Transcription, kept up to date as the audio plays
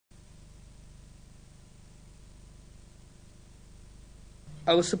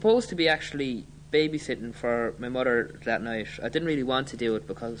I was supposed to be actually babysitting for my mother that night. I didn't really want to do it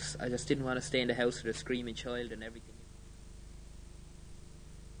because I just didn't want to stay in the house with a screaming child and everything.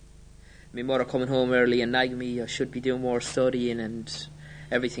 My mother coming home early and nagging me I should be doing more studying and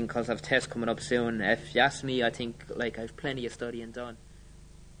everything because I have tests coming up soon. If you ask me, I think like I have plenty of studying done.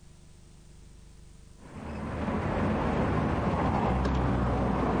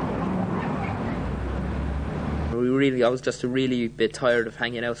 I was just a really bit tired of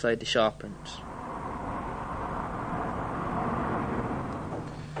hanging outside the shop and...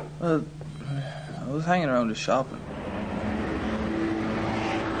 Well, I was hanging around the shop and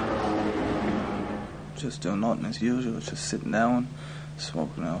just doing nothing as usual, just sitting down,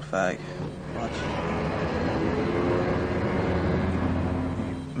 smoking out a fag, watching.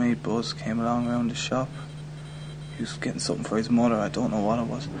 My mate Buzz came along around the shop. He was getting something for his mother, I don't know what it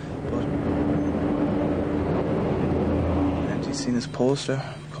was, but... And he seen this poster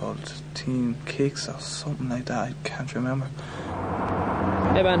called Teen Kicks or something like that, I can't remember.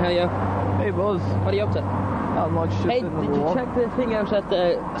 Hey man, how are you? Hey Buzz. What are you up to? Not much, just hey, sitting did on the you wall. check the thing out at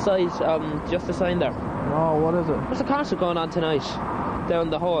the side, just the sign there? No, what is it? There's a concert going on tonight, down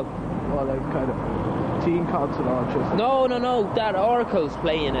the hall. Well, like kind of teen concert or just... No, that Oracle's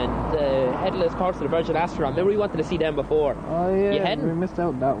playing and the Headless Corpse of the Virgin Asteron. Remember we wanted to see them before? Oh yeah, you heading? we missed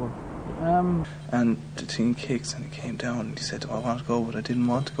out on that one. And the Teen Kicks, and he came down and he said, I want to go, but I didn't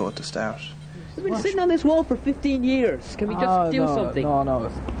want to go at the start. We've been sitting on this wall for 15 years. Can we just do something?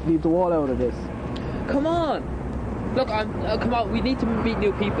 No. Leave the wall out of this. Come on. Look, come on, we need to meet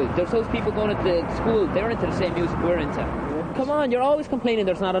new people. There's those people going to school, they're into the same music we're into. Yeah. Come on, you're always complaining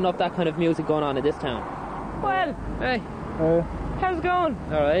there's not enough that kind of music going on in this town. Well, hey. How's it going?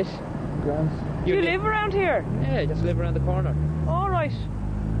 Alright. Grand. You live around here? Yeah, just live around the corner. Alright.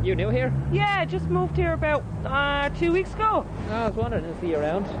 You new here? Yeah, just moved here about 2 weeks ago. Oh, I was wondering if you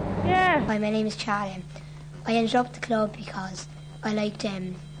around. Yeah. Hi, my name is Charlie. I ended up at the club because I liked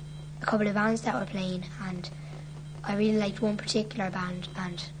a couple of bands that were playing, and I really liked one particular band,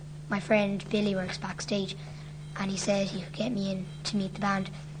 and my friend Billy works backstage and he said he could get me in to meet the band.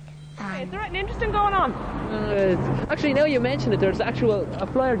 Is there anything interesting going on? Actually, now you mention it, there's a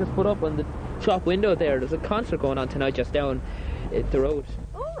flyer just put up on the shop window there. There's a concert going on tonight just down the road.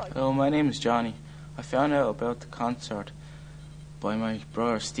 Hello, my name is Johnny. I found out about the concert by my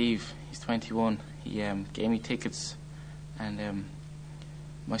brother Steve. He's 21. He gave me tickets, and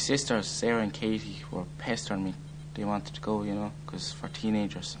my sisters Sarah and Katie were pestering me. They wanted to go, you know, because for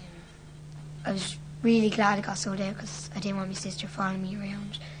teenagers. I was really glad I got sold out because I didn't want my sister following me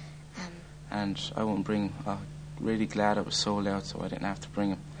around. And I wouldn't bring. Really glad it was sold out, so I didn't have to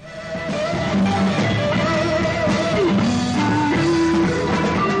bring him.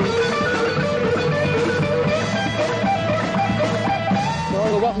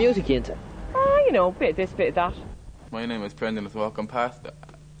 What music you into? You know, bit of this, bit of that. My name is Brendan. I was walking past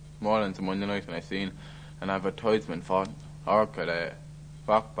Morelands on Monday night and I seen an advertisement for Orchid, a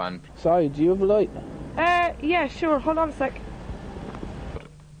rock band. Sorry, do you have a light? Yeah, sure, hold on a sec. But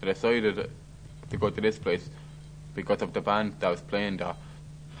I decided to go to this place because of the band that was playing there.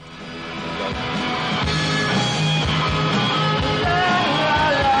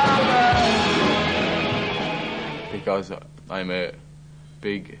 Because I'm a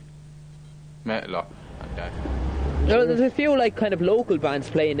big metaler and that. There's a few like kind of local bands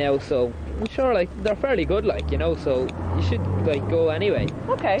playing now, so I'm sure like they're fairly good, like, you know, so you should like go anyway.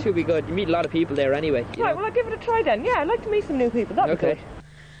 Okay. It should be good. You meet a lot of people there anyway. Right, well I'll give it a try then. Yeah, I'd like to meet some new people. That'd be good.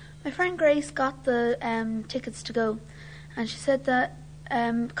 My friend Grace got the tickets to go, and she said that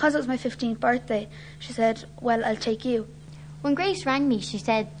because it was my 15th birthday, she said, well, I'll take you. When Grace rang me, she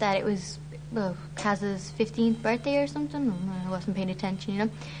said that it was, well, Kaz's 15th birthday or something. I wasn't paying attention, you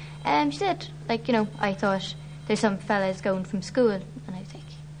know. She said, like, you know, I thought there's some fellas going from school, and I was like,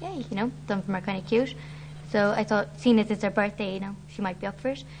 yay, you know, some of them are kind of cute. So I thought, seeing as it's her birthday, you know, she might be up for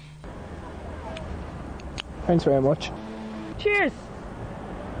it. Thanks very much. Cheers.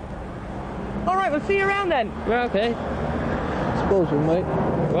 All right, we'll see you around then. Well, okay. Suppose we might.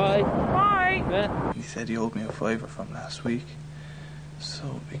 Bye. Bye. Yeah. He said he owed me a £5 from last week.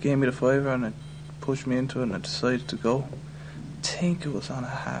 So he gave me the £5 and it pushed me into it and I decided to go. I think it was on a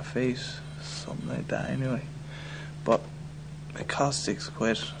 £8.5, something like that anyway. But it cost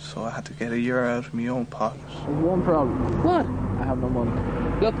 £6, so I had to get €1 out of my own pocket. There's one problem. What? I have no money.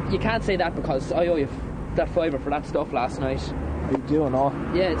 Look, you can't say that because I owe you that £5 for that stuff last night. You do and all.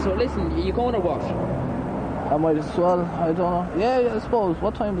 Yeah, so listen, you going or what? I might as well, I don't know. Yeah, I suppose.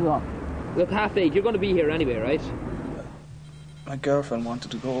 What time is it on? Look, 8:30, you're going to be here anyway, right? My girlfriend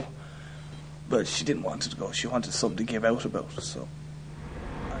wanted to go, but she didn't want to go. She wanted something to give out about, so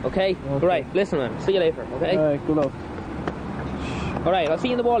Okay? Okay. Right, listen, man. See you later, okay? Alright, good luck. Alright, I'll see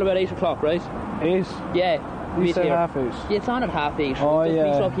you in the wall about 8 o'clock, right? 8? Yeah. You meet said here. half 8. Yeah, it's on at half 8. Oh, Just yeah.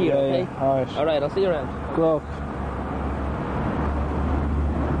 meet up here, okay? Yeah. Alright. Alright, I'll see you around. Good luck.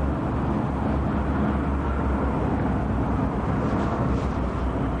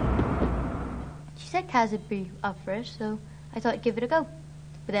 She said Kaz would be up for it, so I thought I'd give it a go.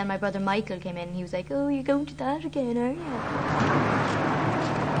 But then my brother Michael came in and he was like, "Oh, you're going to that again, are you?"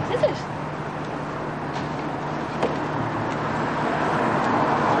 Is it?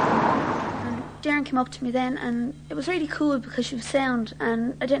 And Darren came up to me then, and it was really cool because she was sound,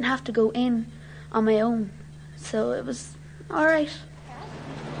 and I didn't have to go in on my own. So it was all right.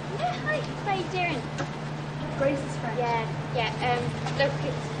 Yeah, hi, Darren. Grace's friend. Yeah. Look, do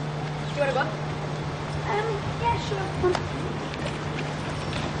you want to go? Yeah, sure. Come on.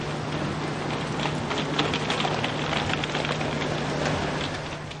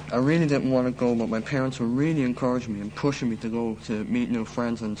 I really didn't want to go, but my parents were really encouraging me and pushing me to go to meet new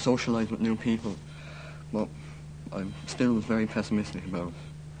friends and socialise with new people. But I still was very pessimistic about it.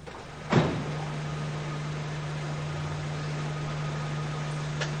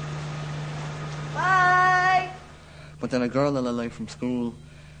 Bye! But then a girl that I liked from school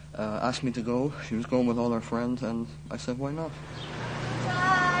asked me to go. She was going with all her friends, and I said, why not?